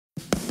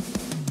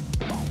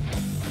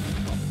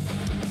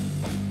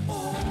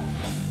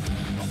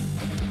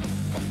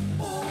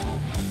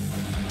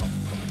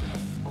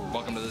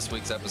this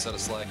week's episode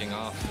of Slacking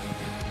Off.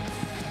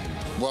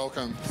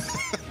 Welcome.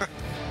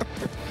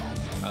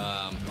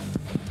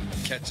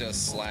 Catch us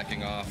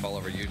slacking off all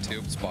over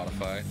YouTube,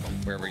 Spotify,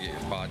 wherever you get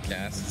your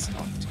podcasts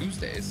on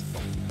Tuesdays.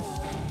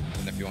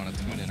 And if you want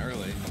to tune in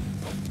early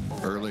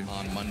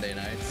on Monday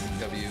nights,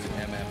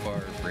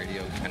 WMFR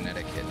Radio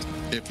Connecticut.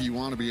 If you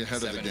want to be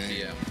ahead of the game,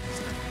 PM.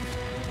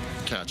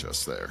 Catch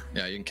us there.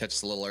 Yeah, you can catch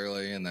us a little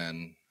early, and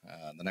then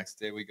the next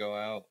day we go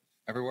out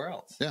everywhere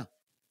else. Yeah.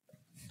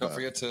 Don't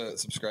forget to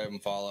subscribe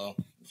and follow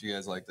if you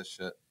guys like this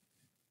shit.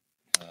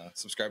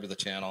 Subscribe to the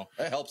channel.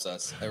 It helps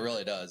us. It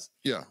really does.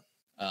 Yeah.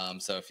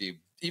 So if you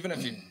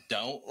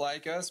don't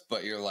like us,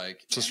 but you're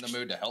like in the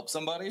mood to help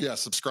somebody. Yeah,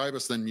 subscribe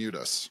us, then mute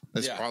us.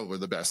 That's probably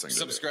the best thing to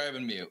do. Subscribe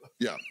and mute.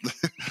 Yeah.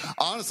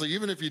 Honestly,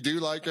 even if you do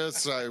like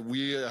us,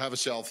 we have a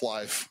shelf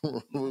life.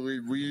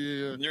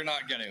 You're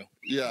not going to.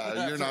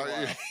 Yeah, you're not.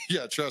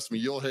 Yeah, trust me,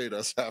 you'll hate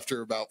us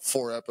after about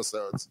 4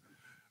 episodes.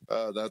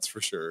 That's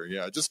for sure.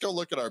 Yeah, just go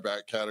look at our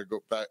back catalog.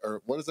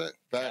 What is it?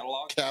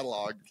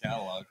 Catalog.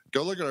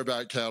 Go look at our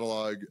back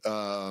catalog.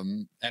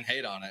 And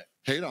hate on it.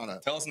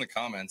 Tell us in the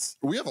comments.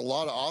 We have a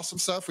lot of awesome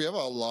stuff. We have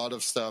a lot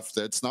of stuff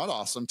that's not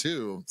awesome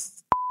too.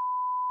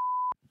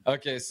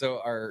 Okay, so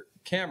our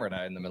camera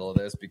died in the middle of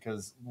this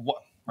because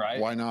what?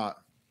 Right? Why not?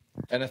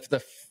 And if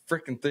the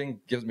freaking thing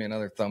gives me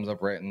another thumbs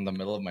up right in the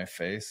middle of my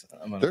face,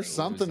 there's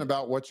something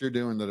about what you're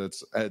doing that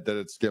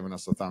it's giving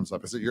us a thumbs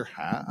up. Is it your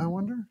hat? I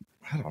wonder.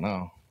 I don't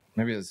know.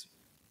 Maybe it's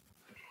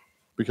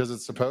because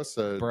it's supposed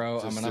to.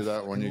 Bro, just do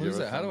that when you give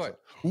it. How do I?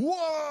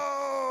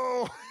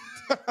 Whoa!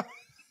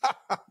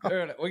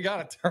 Dude, we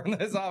gotta turn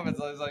this off. It's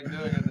like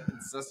doing it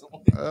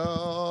incessantly.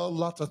 Oh,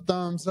 lots of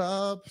thumbs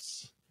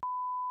ups.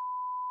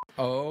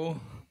 Oh,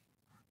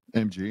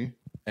 MG,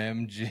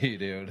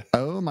 dude.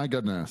 Oh my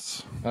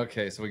goodness.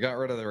 Okay, so we got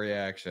rid of the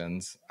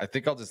reactions. I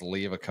think I'll just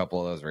leave a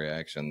couple of those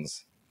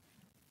reactions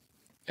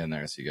in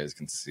there so you guys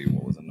can see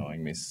what was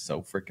annoying me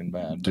so freaking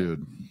bad,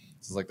 dude.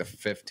 This is like the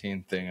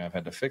 15th thing I've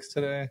had to fix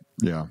today.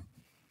 Yeah.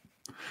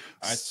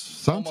 I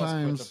sometimes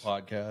almost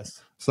quit the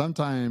podcast.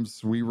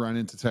 Sometimes we run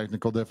into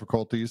technical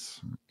difficulties,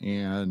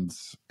 and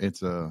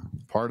it's a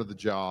part of the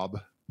job.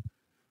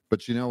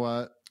 But you know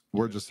what?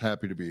 We're just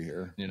happy to be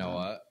here. You know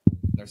what?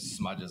 There's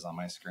smudges on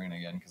my screen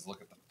again because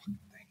look at the fucking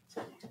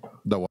thing.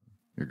 No,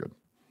 you're good.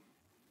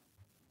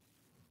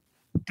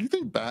 Do you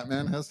think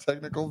Batman has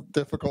technical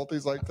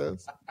difficulties like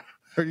this?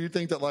 Or do you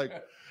think that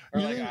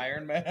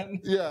Iron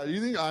Man? Yeah,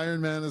 you think Iron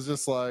Man is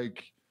just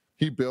like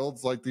he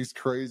builds like these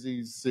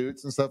crazy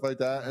suits and stuff like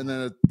that, and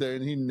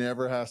then he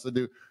never has to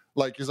do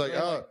he's like,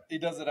 he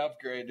does an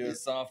upgrade to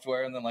his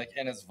software, and then like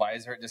in his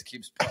visor it just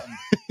keeps putting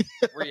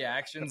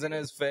reactions in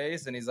his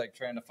face, and he's like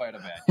trying to fight a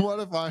bad guy. What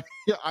if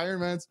Iron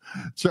Man's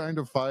trying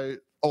to fight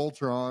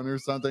Ultron or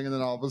something, and then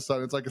all of a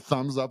sudden it's like a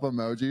thumbs up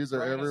emojis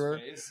are everywhere.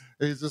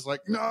 He's just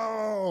like,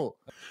 no.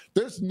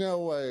 There's no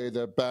way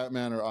that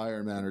Batman or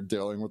Iron Man are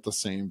dealing with the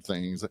same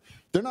things.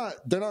 They're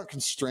not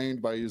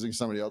constrained by using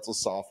somebody else's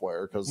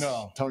software because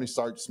Tony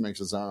Stark just makes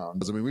his own.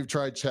 I mean, we've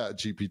tried Chat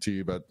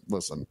GPT, but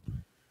listen,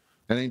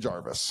 it ain't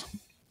Jarvis.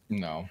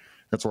 No.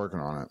 It's working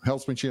on it.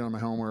 Helps me cheat on my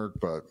homework,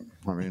 but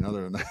I mean,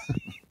 other than that,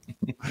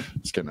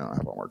 just kidding, I don't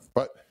have homework.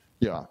 But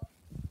yeah.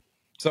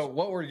 So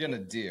what we're gonna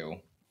do,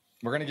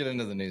 we're gonna get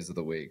into the news of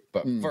the week,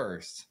 but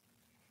first,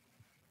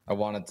 I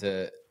wanted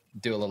to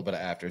do a little bit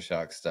of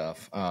Aftershock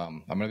stuff.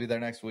 I'm gonna be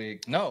there next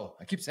week. No,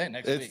 I keep saying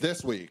next week. It's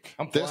this week.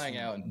 I'm flying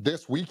out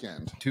this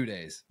weekend. 2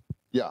 days.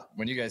 Yeah.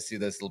 When you guys see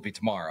this, it'll be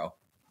tomorrow.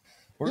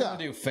 We're gonna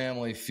do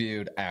Family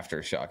Feud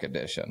Aftershock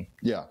edition.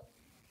 Yeah.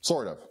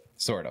 Sort of.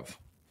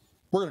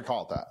 We're gonna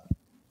call it that.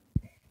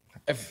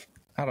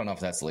 I don't know if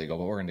that's legal,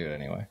 but we're gonna do it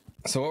anyway.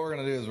 So what we're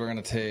gonna do is we're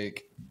gonna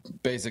take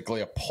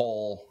basically a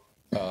poll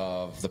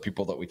of the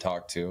people that we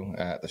talked to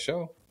at the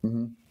show.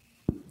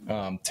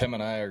 Mm-hmm. Tim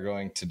and I are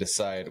going to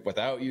decide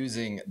without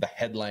using the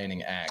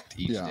headlining act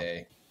each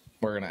day.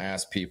 We're going to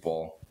ask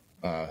people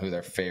who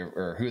their favorite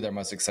or who they're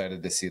most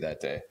excited to see that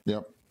day.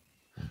 Yep.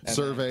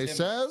 Survey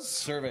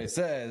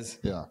says.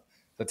 Yeah.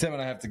 So Tim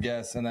and I have to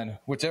guess, and then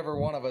whichever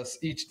one of us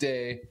each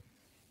day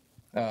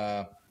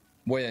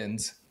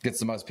wins, gets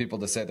the most people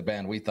to say the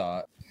band we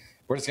thought.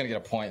 We're just going to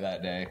get a point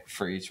that day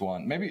for each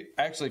one. Maybe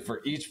actually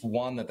for each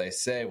one that they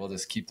say, we'll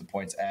just keep the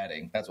points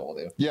adding. That's what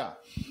we'll do. Yeah.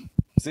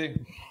 See?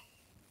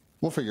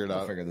 We'll figure it out.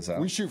 We'll figure this out.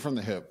 We shoot from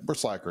the hip. We're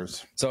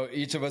slackers. So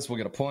each of us will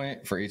get a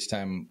point for each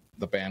time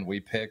the band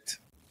we picked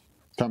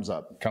comes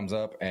up.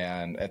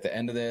 And at the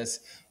end of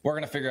this, we're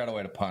going to figure out a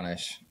way to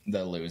punish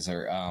the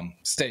loser.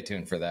 Stay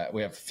tuned for that.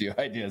 We have a few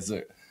ideas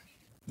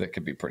that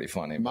could be pretty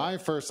funny. My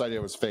first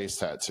idea was face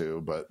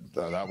tattoo, but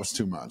that was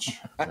too much,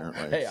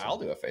 apparently. Hey, I'll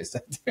do a face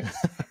tattoo.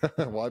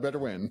 Well, I better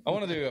win. I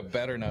want to do a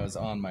better nose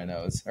on my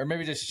nose. Or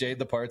maybe just shade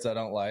the parts I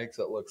don't like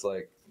so it looks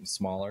like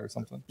smaller or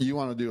something. You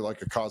want to do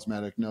like a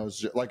cosmetic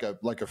nose, like a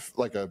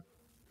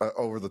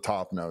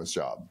over-the-top nose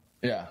job.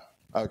 Yeah.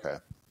 Okay.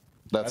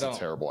 That's a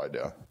terrible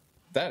idea.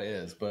 That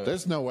is, but...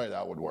 There's no way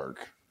that would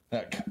work.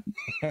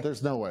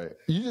 There's no way.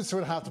 You just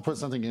would have to put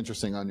something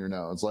interesting on your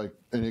nose, like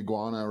an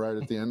iguana right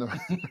at the end of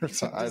it, or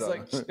something. Just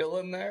like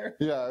chilling there.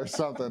 Yeah, or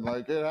something.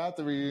 Like there'd have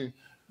to be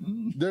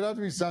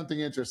something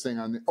interesting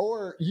on the,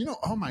 or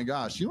oh my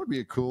gosh, would be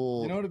a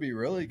cool. You know, it'd be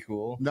really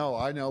cool. No,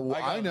 I know.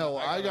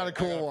 I got a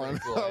cool one.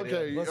 Cool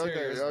okay.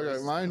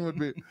 Mine would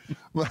be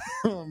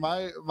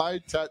my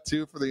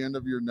tattoo for the end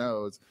of your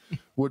nose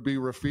would be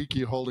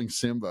Rafiki holding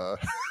Simba.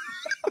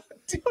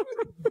 Dude,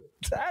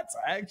 that's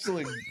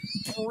actually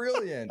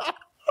brilliant.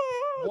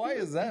 Why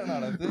is that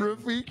not a thing?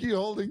 Rafiki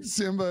holding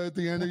Simba at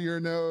the end of your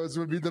nose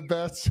would be the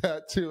best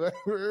tattoo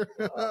ever.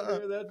 Oh,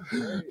 dude, that's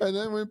great. And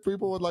then when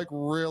people would like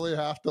really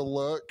have to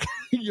look,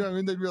 you know what I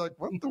mean? They'd be like,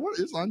 what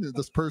is on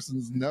this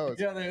person's nose?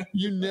 Yeah,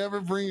 you never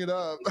bring it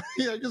up.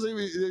 Yeah, because they'd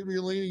be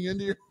leaning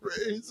into your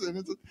face and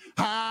it's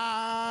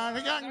I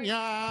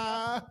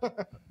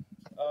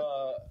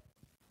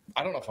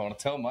don't know if I want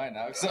to tell mine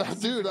now.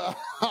 Dude,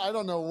 I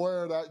don't know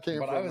where that came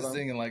from. But I was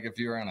thinking, like, if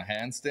you were on a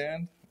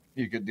handstand,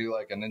 you could do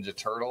like a Ninja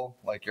Turtle,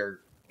 like your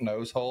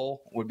nose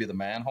hole would be the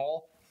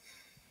manhole,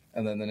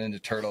 and then the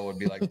Ninja Turtle would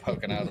be like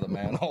poking out of the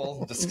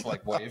manhole, just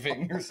like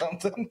waving or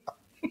something.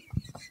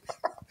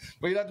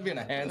 But you'd have to be in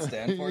a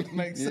handstand for it to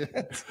make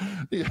sense.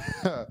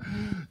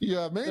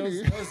 Yeah,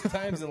 maybe. Those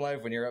times in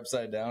life when you're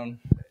upside down,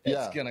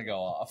 it's gonna go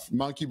off.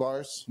 Monkey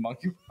bars. You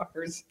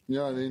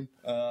know what I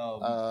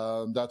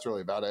mean? That's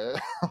really about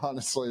it.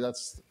 Honestly,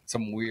 that's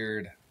some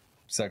weird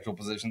sexual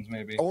positions,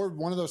 maybe, or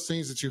one of those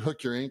things that you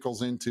hook your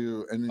ankles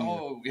into, and then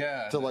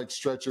to like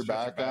stretch your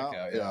back out.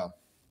 Yeah,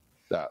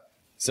 that.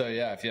 So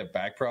yeah, if you have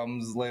back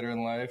problems later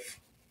in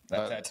life,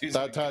 that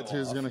tattoo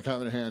is going to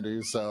come in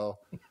handy. So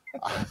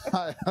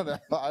I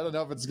don't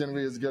know if it's going to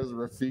be as good as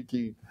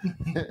Rafiki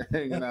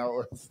hanging out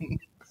with.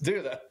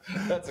 Dude,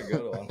 that's a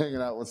good one.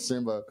 Hanging out with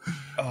Simba.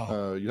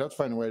 You'd have to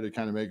find a way to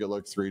kind of make it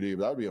look 3D,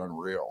 but that would be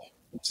unreal.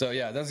 So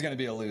yeah, that's going to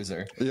be a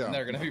loser. Yeah, and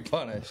they're going to be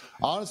punished.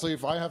 Honestly,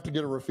 if I have to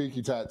get a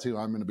Rafiki tattoo,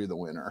 I'm going to be the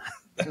winner.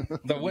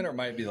 The winner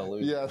might be the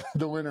loser. Yeah,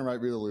 the winner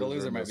might be the loser. The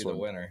loser might be the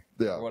winner.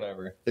 Yeah, or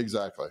whatever.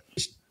 Exactly.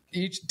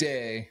 Each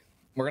day,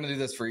 we're going to do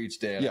this for each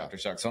day at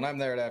Aftershock. So when I'm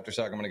there at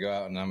Aftershock, I'm going to go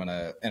out and I'm going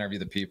to interview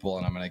the people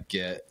and I'm going to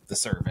get the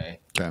survey.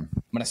 Okay. I'm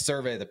going to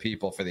survey the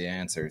people for the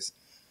answers.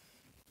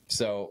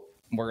 So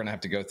we're going to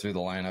have to go through the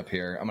lineup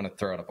here. I'm going to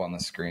throw it up on the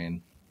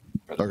screen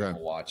for the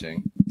people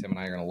watching. Tim and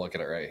I are going to look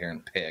at it right here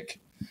and pick.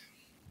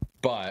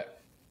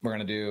 But we're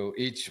going to do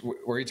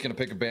we're each going to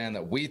pick a band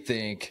that we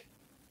think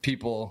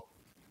people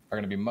are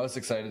going to be most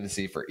excited to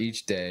see for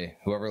each day.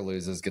 Whoever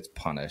loses gets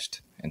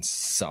punished in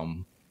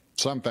some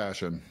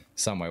fashion.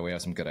 Some way. We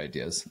have some good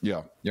ideas.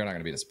 Yeah. You're not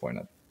going to be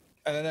disappointed.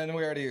 And then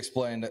we already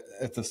explained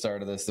at the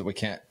start of this that we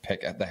can't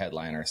pick at the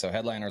headliner. So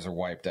headliners are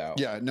wiped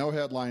out. Yeah, no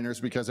headliners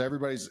because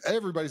everybody's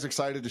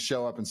excited to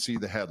show up and see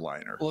the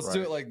headliner. Well, let's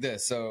do it like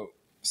this. So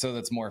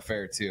that's more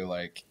fair too.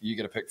 Like you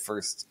get to pick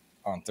first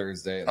on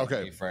Thursday,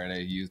 me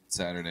Friday, you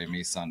Saturday,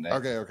 me Sunday.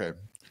 Okay.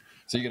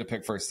 So you get to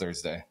pick first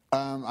Thursday.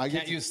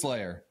 Can't use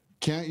Slayer.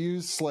 Can't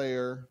use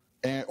Slayer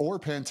or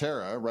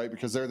Pantera, right?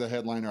 Because they're the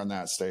headliner on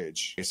that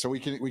stage. So we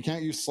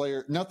can't use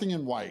Slayer. Nothing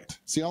in white.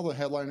 See, all the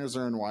headliners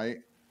are in white.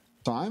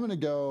 So I'm gonna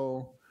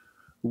go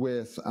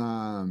with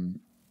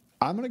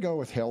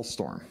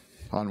Hailstorm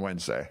on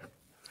Wednesday.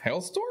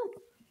 Hailstorm?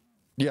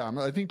 Yeah,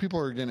 I think people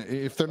are gonna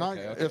if they're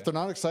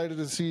not excited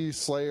to see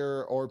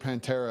Slayer or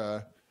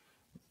Pantera.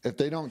 If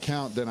they don't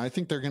count, then I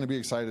think they're going to be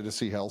excited to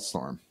see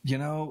Hailstorm. You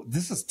know,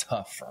 this is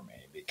tough for me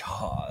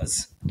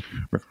because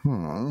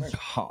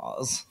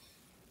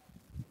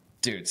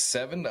dude,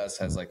 Seven Dust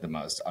has like the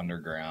most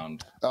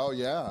underground. Oh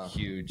yeah,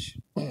 huge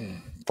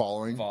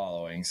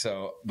following.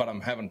 So, but I'm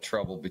having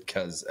trouble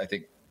because I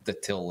think the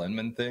Till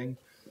Lindemann thing,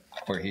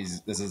 where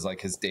this is like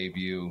his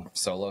debut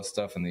solo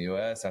stuff in the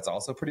U.S. That's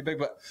also pretty big.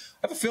 But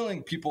I have a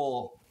feeling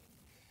people,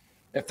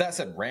 if that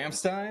said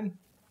Rammstein.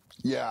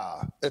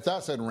 Yeah, if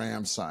that said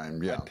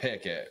Rammstein, I'd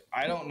pick it.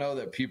 I don't know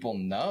that people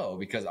know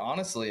because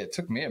honestly, it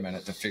took me a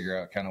minute to figure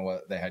out kind of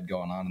what they had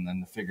going on and then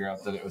to figure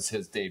out that it was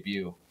his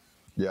debut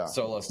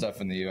solo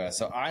stuff in the U.S.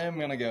 So I am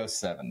going to go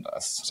Seven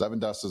Dust. Seven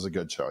Dust is a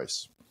good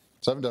choice.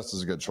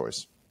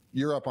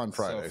 You're up on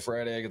Friday. So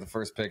Friday I get the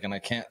first pick and I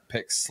can't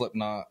pick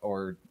Slipknot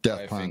or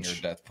Death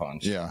Punch.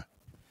 Yeah.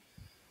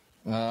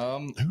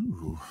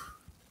 Ooh.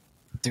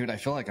 Dude, I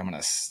feel like I'm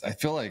going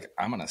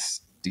to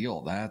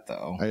steal that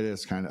though. It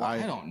is kind of. I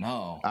don't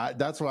know.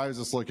 That's what I was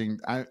just looking.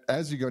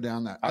 As you go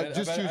down that,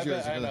 choose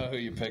yours. I know who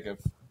you pick. If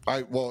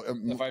I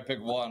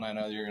pick one, I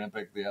know you're going to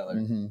pick the other,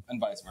 and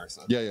vice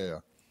versa. Yeah.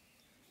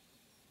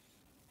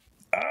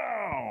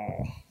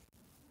 Oh,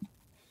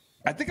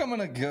 I think I'm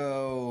going to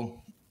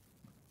go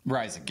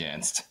Rise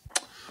Against.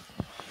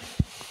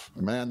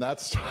 Man,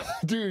 that's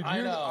dude.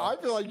 I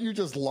feel like you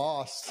just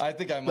lost. I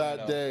think I might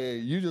that day.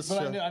 You just.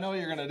 But I know what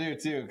you're gonna do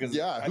too. Because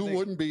who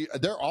wouldn't be?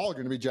 They're all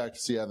gonna be jacked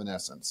to see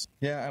Evanescence.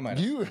 Yeah, I might.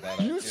 You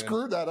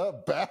screwed that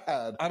up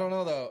bad. I don't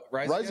know though.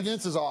 Rise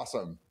Against is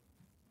awesome.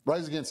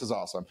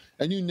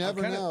 And you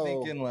never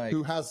know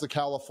who has the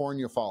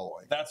California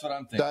following. That's what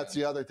I'm thinking. That's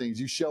the other things.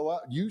 You show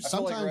up.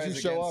 Sometimes you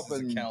show up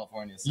and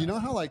California. You know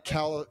how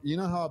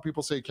how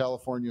people say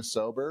California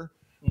sober.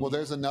 Well,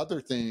 there's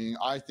another thing,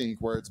 I think,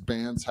 where it's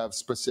bands have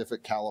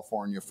specific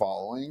California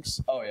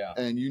followings. Oh, yeah.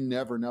 And you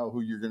never know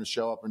who you're going to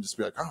show up and just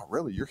be like, oh,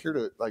 really? You're here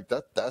to, like,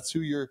 that's who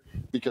you're,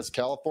 because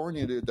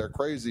California, dude, they're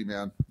crazy,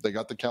 man. They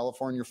got the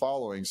California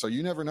following. So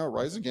you never know.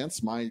 Rise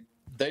Against might.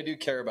 They do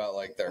care about,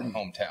 like, their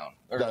hometown.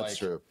 Or, That's like,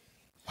 true.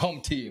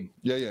 Home team.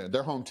 Yeah.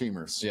 They're home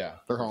teamers. Yeah.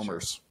 They're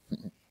homers.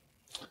 Sure.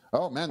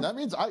 Oh, man, that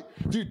means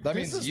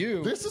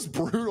this is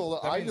brutal.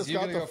 I just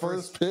got the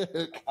first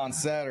pick on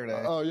Saturday.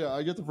 Oh, yeah,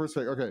 I get the first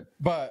pick. Okay.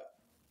 But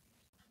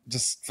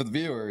just for the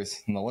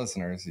viewers and the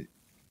listeners,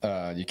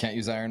 you can't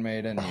use Iron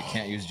Maiden, you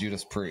can't use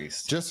Judas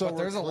Priest. Just so but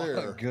there's clear, a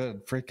lot of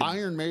good freaking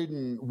Iron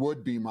Maiden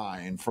would be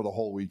mine for the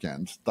whole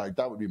weekend. Like,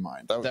 that would be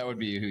mine. That would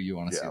be who you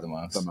want to see the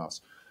most. The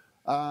most.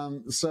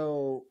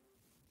 Oh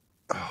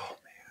man,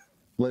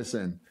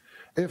 listen,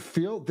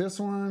 this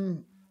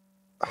one's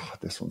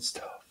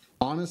tough.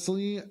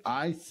 Honestly,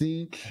 I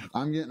think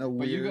I'm getting a weird.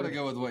 But you got to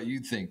go with what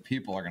you think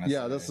people are going to say.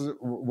 Yeah, this is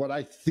what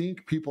I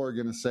think people are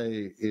going to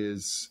say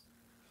is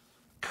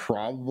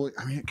probably.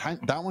 I mean,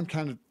 that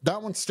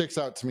one sticks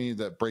out to me.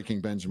 That Breaking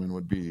Benjamin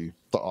would be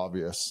the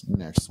obvious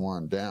next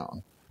one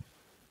down.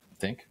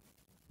 Think?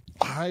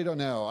 I don't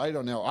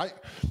know.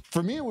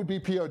 For me, it would be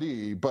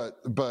POD, but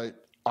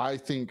I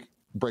think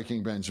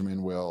Breaking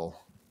Benjamin will.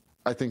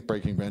 I think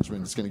Breaking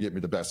Benjamin is going to get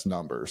me the best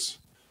numbers.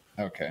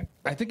 Okay.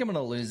 I think I'm going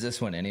to lose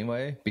this one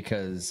anyway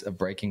because of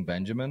Breaking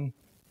Benjamin.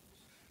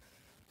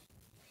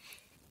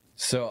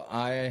 So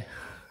I'm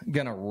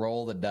going to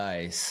roll the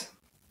dice,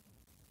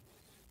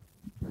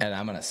 and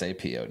I'm going to say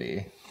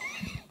POD.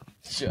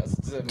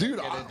 Just to make it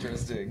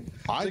interesting.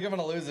 I think I'm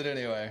going to lose it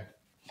anyway.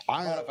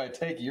 But if I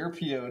take your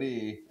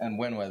POD and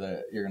win with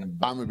it,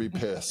 I'm going to be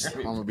pissed.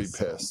 I'm going to be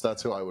pissed.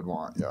 That's who I would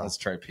want. Yeah. Let's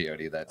try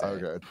POD that day.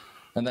 Okay.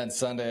 And then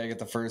Sunday I get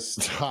the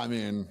first.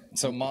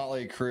 So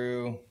Motley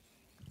Crue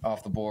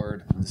off the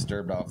board,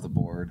 Disturbed off the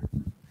board.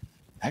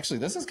 Actually,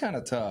 this is kind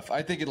of tough.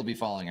 I think it'll be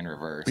falling in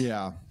reverse.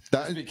 Yeah.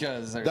 Just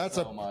because there's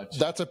so much.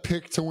 That's a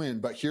pick to win,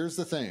 but here's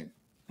the thing.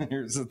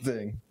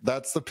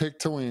 That's the pick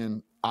to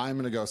win. I'm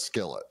going to go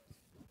Skillet.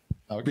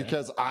 Okay.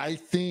 Because I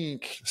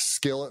think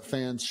Skillet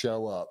fans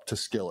show up to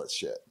Skillet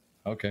shit.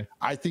 Okay.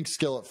 I think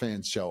Skillet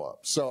fans show up.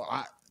 So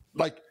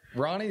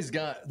Ronnie's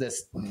got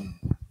this.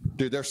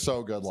 Dude, they're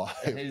so good live.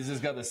 He's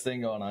just got this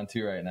thing going on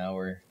too right now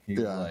where he's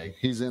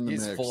in the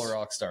mix. He's full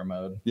rock star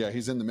mode. Yeah,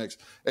 he's in the mix.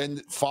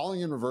 And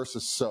Falling in Reverse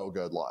is so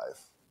good live.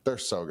 They're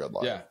so good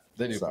live. Yeah,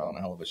 they do put on a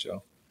hell of a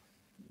show.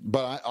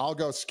 But I'll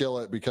go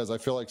Skillet because I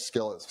feel like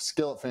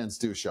Skillet fans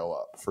do show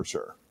up for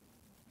sure.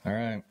 All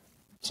right.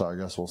 So I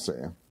guess we'll see.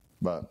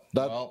 But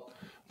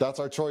that's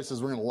our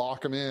choices. We're going to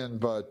lock them in.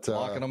 But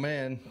locking them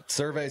in.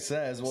 Survey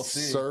says we'll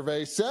see.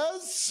 Survey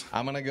says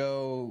I'm going to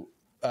go.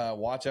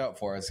 Watch out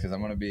for us because I'm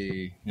going to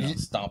be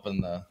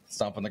stomping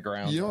the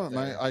ground. You know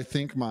what? I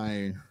think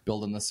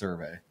building the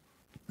survey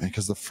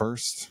because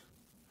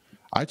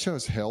I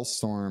chose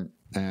Hailstorm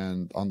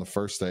and on the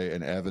first day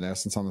and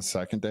Evanescence on the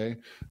second day.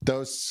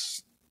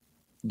 Those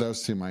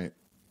two might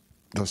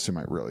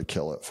really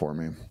kill it for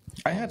me.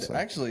 I had to,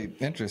 actually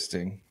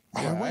interesting.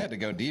 Yeah, I had to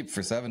go deep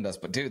for Seven Dust,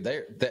 but dude,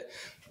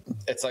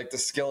 it's like the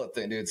Skillet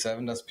thing, dude.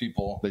 Seven Dust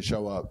people, they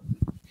show up.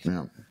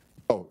 Yeah.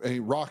 Oh, any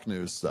rock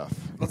news stuff.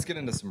 Let's get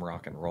into some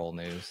rock and roll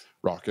news.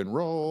 Rock and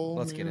roll.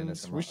 Let's get into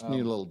some. We should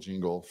need a little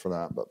jingle for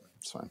that, but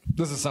it's fine.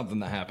 This is something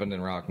that happened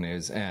in rock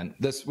news, and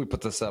we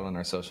put this out on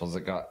our socials.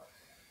 It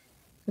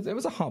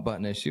was a hot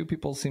button issue.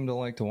 People seem to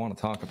want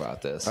to talk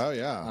about this. Oh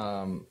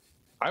yeah.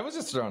 I was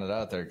just throwing it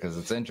out there because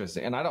it's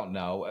interesting, and I don't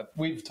know.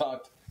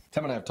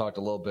 Tim and I have talked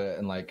a little bit,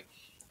 and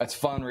it's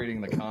fun reading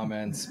the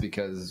comments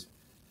because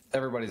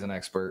everybody's an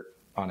expert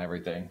on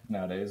everything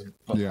nowadays.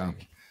 But yeah.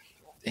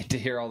 To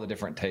hear all the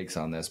different takes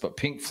on this, but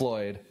Pink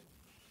Floyd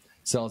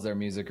sells their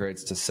music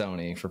rights to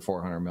Sony for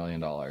 $400 million.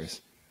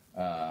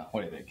 What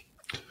do you think?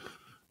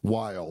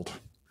 Wild.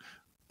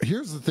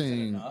 Here's the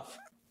thing.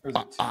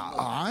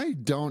 I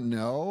don't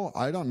know.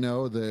 I don't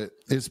know that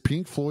is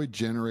Pink Floyd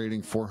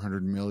generating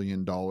 $400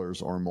 million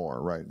or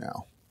more right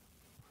now.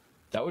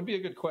 That would be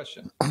a good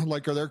question. Are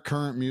their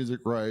current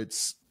music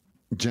rights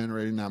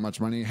generating that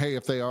much money? Hey,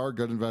 if they are,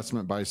 good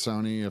investment by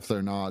Sony. If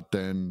they're not,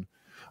 then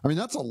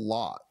that's a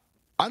lot.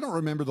 I don't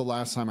remember the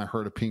last time I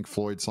heard a Pink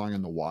Floyd song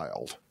in the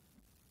wild.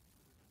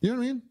 You know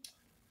what I mean?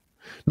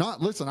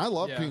 Listen, I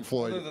love Pink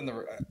Floyd. Other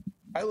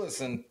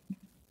than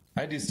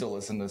I do still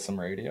listen to some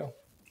radio,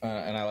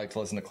 and I like to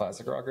listen to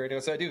classic rock radio,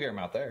 so I do hear them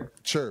out there.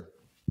 Sure.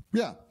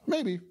 Yeah,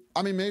 maybe.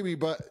 Maybe,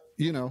 but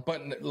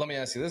But let me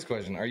ask you this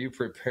question. Are you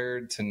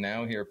prepared to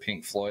now hear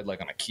Pink Floyd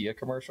on a Kia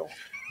commercial?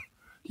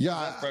 Yeah,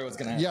 that's probably what's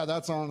gonna happen. Yeah,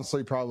 that's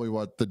honestly probably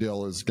what the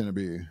deal is going to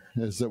be.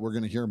 Is that we're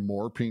going to hear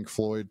more Pink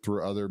Floyd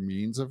through other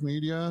means of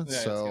media? Yeah,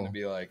 so, it's going to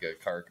be like a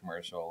car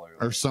commercial,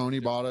 or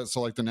Sony bought it.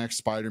 So the next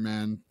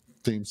Spider-Man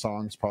theme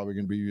song is probably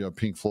going to be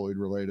Pink Floyd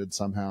related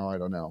somehow. I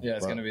don't know. Yeah,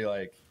 it's going to be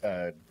like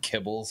a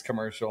Kibbles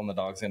commercial, and the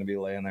dog's going to be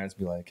laying there. It's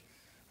be like,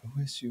 I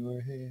wish you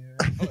were here.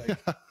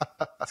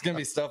 It's going to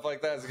be stuff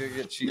like that. It's going to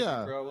get cheesy,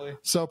 probably.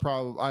 So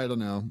probably, I don't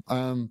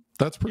know.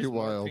 That's pretty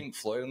wild. Pink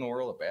Floyd in the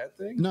world a bad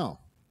thing? No.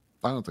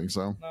 I don't think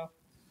so. No.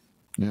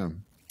 Yeah.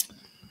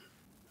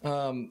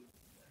 Then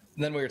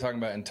we were talking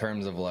about in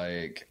terms of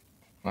like,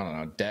 I don't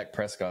know, Dak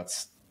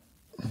Prescott's,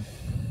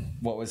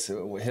 what was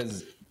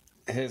his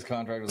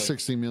contract was like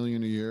 $60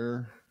 million a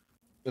year.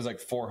 It was like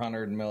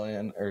 400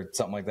 million or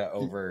something like that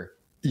over.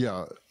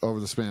 Yeah, over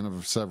the span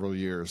of several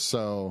years.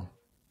 So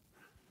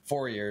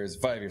 4 years,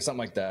 5 years, something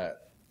like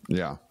that.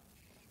 Yeah.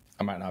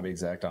 I might not be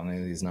exact on any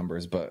of these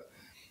numbers, but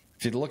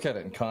if you look at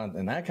it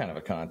in that kind of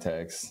a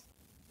context,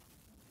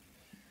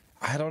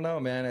 I don't know,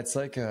 man. It's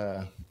like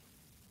I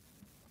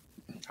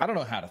don't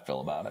know how to feel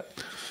about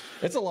it.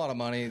 It's a lot of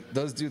money.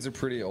 Those dudes are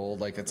pretty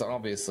old. Like, it's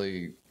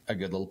obviously a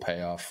good little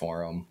payoff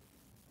for them.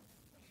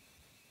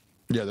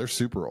 Yeah, they're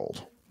super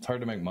old. It's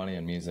hard to make money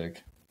in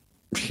music.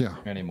 Yeah.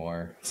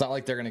 Anymore. It's not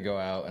like they're going to go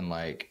out and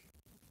like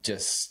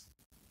just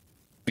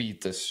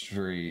beat the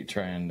street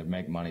trying to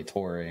make money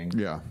touring.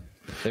 Yeah.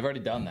 They've already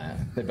done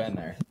that. They've been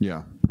there.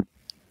 Yeah.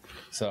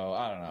 So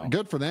I don't know.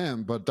 Good for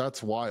them, but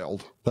that's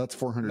wild. That's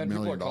 $400 million.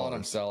 People are calling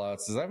them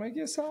sellouts. Does that make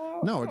you a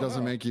sellout? No, it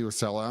doesn't make you a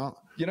sellout.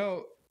 You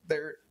know,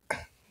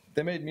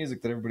 they made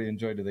music that everybody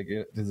enjoyed. Do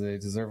they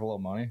deserve a little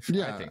money?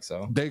 Yeah, I think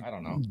so. I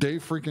don't know. They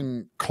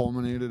freaking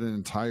culminated an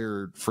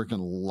entire freaking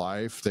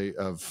life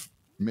of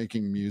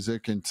making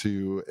music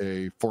into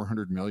a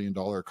 $400 million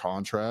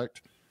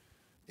contract.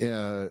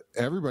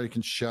 Everybody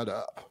can shut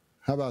up.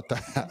 How about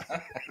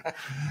that?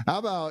 How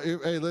about,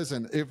 hey,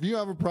 listen, if you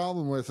have a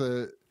problem with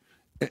it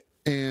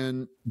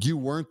and you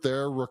weren't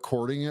there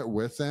recording it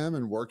with them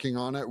and working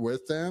on it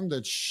with them,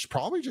 then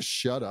probably just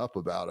shut up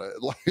about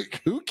it. Like,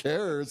 who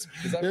cares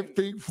if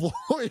Pink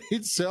Floyd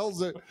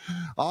sells it?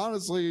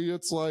 Honestly,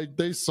 it's like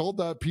they sold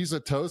that piece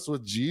of toast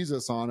with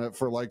Jesus on it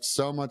for like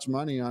so much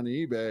money on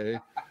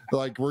eBay.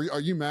 Like,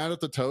 are you mad at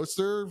the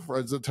toaster?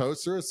 Is the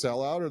toaster a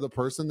sellout or the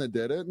person that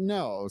did it?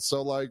 No.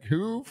 So, like,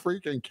 who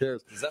freaking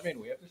cares? Does that mean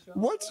we have to show?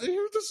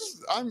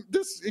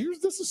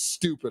 This is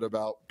stupid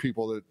about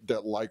people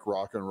that like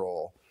rock and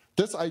roll.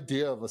 This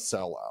idea of a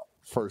sellout,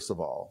 first of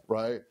all,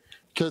 right?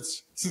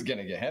 Because this is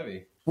gonna get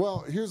heavy.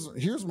 Well,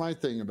 here's my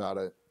thing about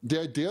it.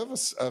 The idea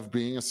of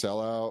being a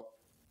sellout,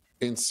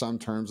 in some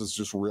terms, is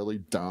just really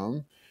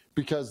dumb,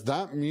 because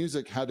that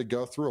music had to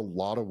go through a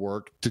lot of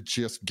work to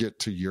just get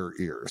to your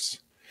ears.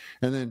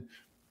 And then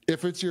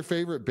if it's your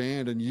favorite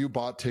band and you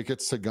bought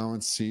tickets to go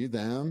and see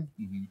them,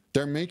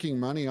 they're making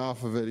money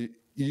off of it.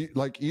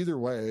 Like, either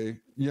way,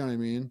 you know what I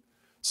mean?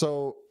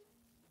 So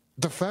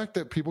the fact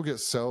that people get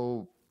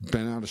so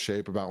bent out of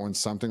shape about when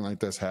something like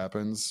this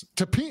happens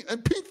to Pink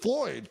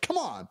Floyd, come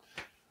on.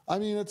 I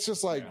mean, it's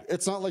just like,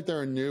 It's not like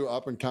they're a new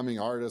up and coming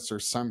artist or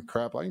some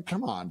crap. Like,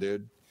 come on,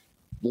 dude.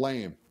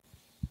 Lame.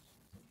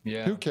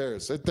 Yeah. Who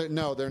cares?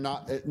 No, they're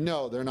not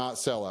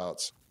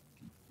sellouts.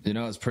 You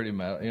know, it's pretty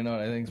metal. You know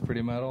what I think is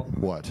pretty metal?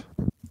 What?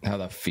 How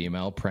the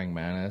female praying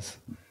mantis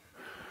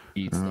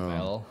eats the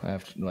male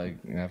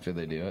after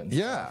they do it.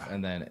 Yeah.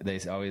 And then they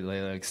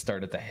like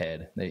start at the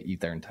head. They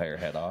eat their entire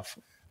head off,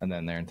 and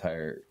then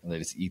they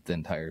just eat the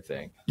entire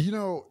thing. You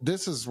know,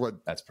 that's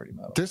pretty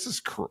metal. This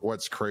is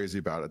what's crazy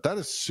about it. That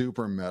is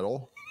super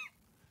metal,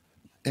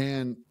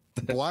 and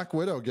Black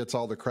Widow gets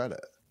all the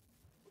credit.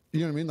 You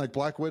know what I mean? Like,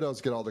 Black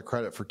Widows get all the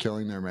credit for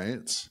killing their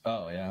mates.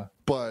 Oh, yeah.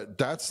 But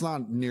that's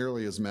not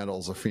nearly as metal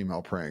as a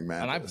female praying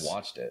mantis. And I've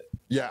watched it.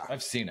 Yeah.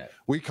 I've seen it.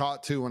 We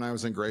caught two when I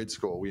was in grade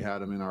school. We had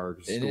them in our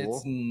school.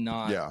 It's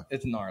not. Yeah.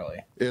 It's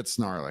gnarly. It's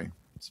gnarly.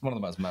 It's one of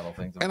the most metal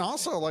things. And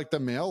also, like, the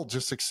male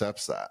just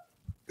accepts that.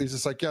 He's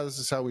just like, yeah, this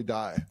is how we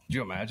die. Do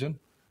you imagine?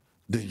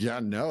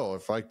 Yeah, no.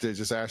 If, like, they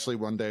just Ashley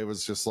one day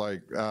was just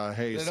like,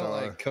 hey, they don't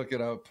like cook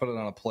it up, put it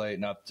on a plate,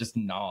 just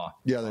gnaw.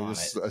 Yeah,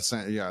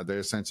 they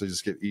essentially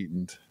just get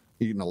eaten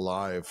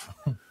alive.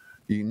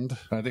 Eaten.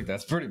 I think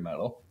that's pretty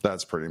metal.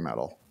 That's pretty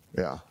metal.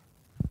 Yeah.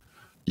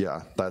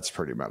 Yeah, that's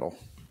pretty metal.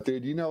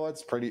 Dude, you know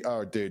what's pretty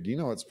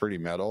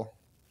metal?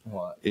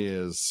 What?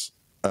 Is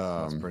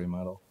that's pretty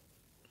metal.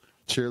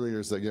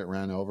 Cheerleaders that get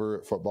ran over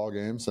at football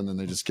games and then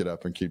they just get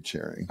up and keep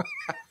cheering.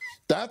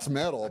 That's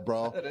metal,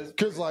 bro.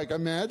 Because, like,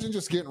 imagine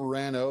just getting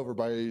ran over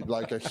by,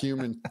 like, a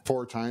human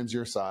 4 times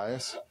your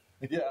size.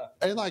 Yeah.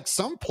 And, like,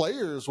 some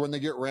players, when they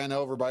get ran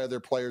over by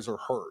other players, are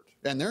hurt.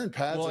 And they're in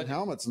pads and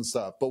helmets and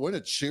stuff. But when a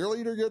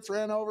cheerleader gets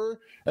ran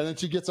over and then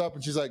she gets up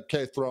and she's like,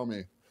 okay, throw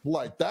me.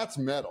 Like, that's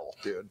metal,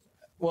 dude.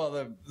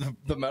 Well,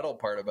 the metal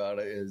part about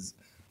it is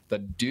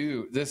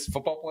this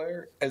football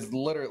player, is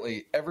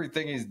literally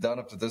everything he's done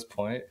up to this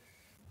point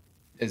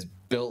is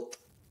built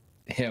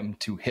him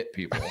to hit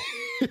people.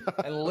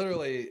 And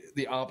literally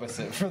the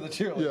opposite for the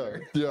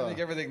cheerleader. Yeah. I think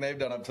everything they've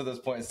done up to this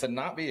point is to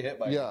not be hit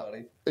by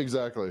anybody.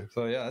 Exactly.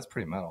 So yeah, that's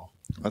pretty metal.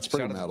 That's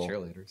pretty Shout metal. Out to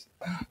cheerleaders.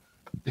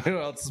 You know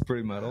what else is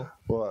pretty metal?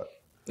 What?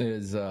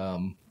 Is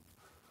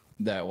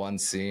that one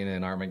scene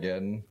in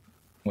Armageddon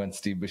when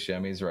Steve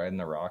Buscemi's riding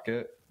the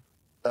rocket.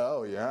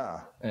 Oh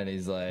yeah. And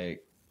he's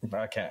like,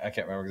 I can't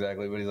remember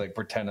exactly, but he's like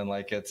pretending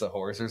like it's a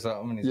horse or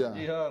something. And he's like,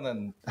 yeah. And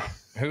then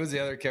who was the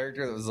other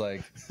character that was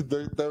like?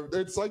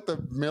 It's like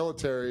the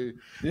military,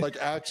 like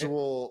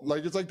actual,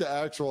 like it's like the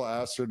actual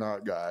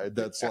astronaut guy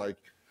that's like,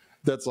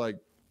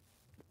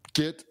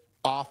 get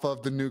off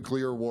of the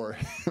nuclear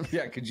warhead.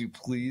 Yeah, could you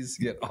please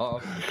get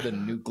off the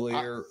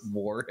nuclear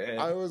warhead?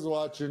 I was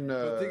watching.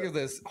 But think of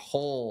this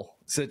whole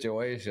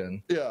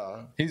situation.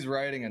 Yeah, he's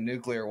riding a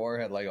nuclear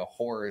warhead like a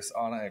horse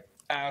on an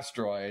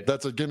asteroid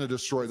that's going to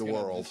destroy the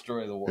world.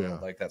 Destroy the world. Yeah.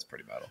 Like, that's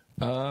pretty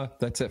metal.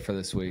 That's it for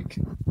this week.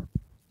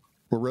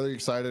 We're really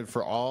excited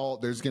for all.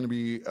 There's going to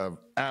be an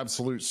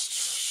absolute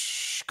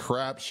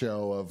crap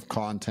show of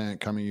content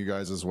coming you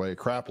guys' way.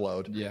 Crap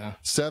load. Yeah.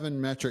 7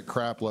 metric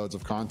crap loads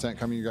of content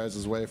coming you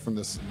guys' way from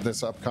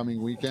this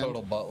upcoming weekend.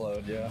 Total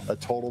buttload, yeah. A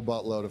total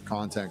buttload of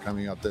content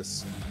coming up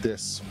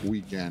this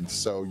weekend.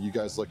 So you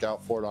guys look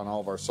out for it on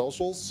all of our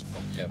socials.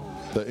 Yep.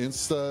 The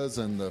Instas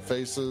and the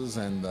Faces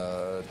and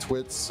the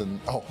Twits and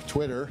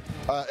Twitter.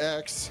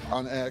 X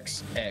on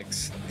X.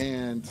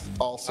 And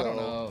also I don't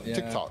know. Yeah.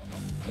 TikTok.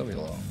 That'll be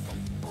low.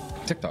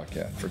 TikTok,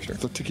 yeah, for sure.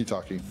 The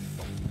tiki-talkie.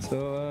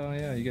 So,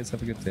 yeah, you guys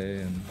have a good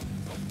day, and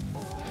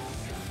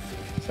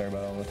sorry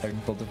about all the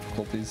technical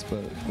difficulties,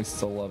 but we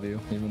still love you,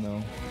 even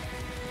though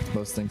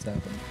most things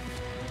happen.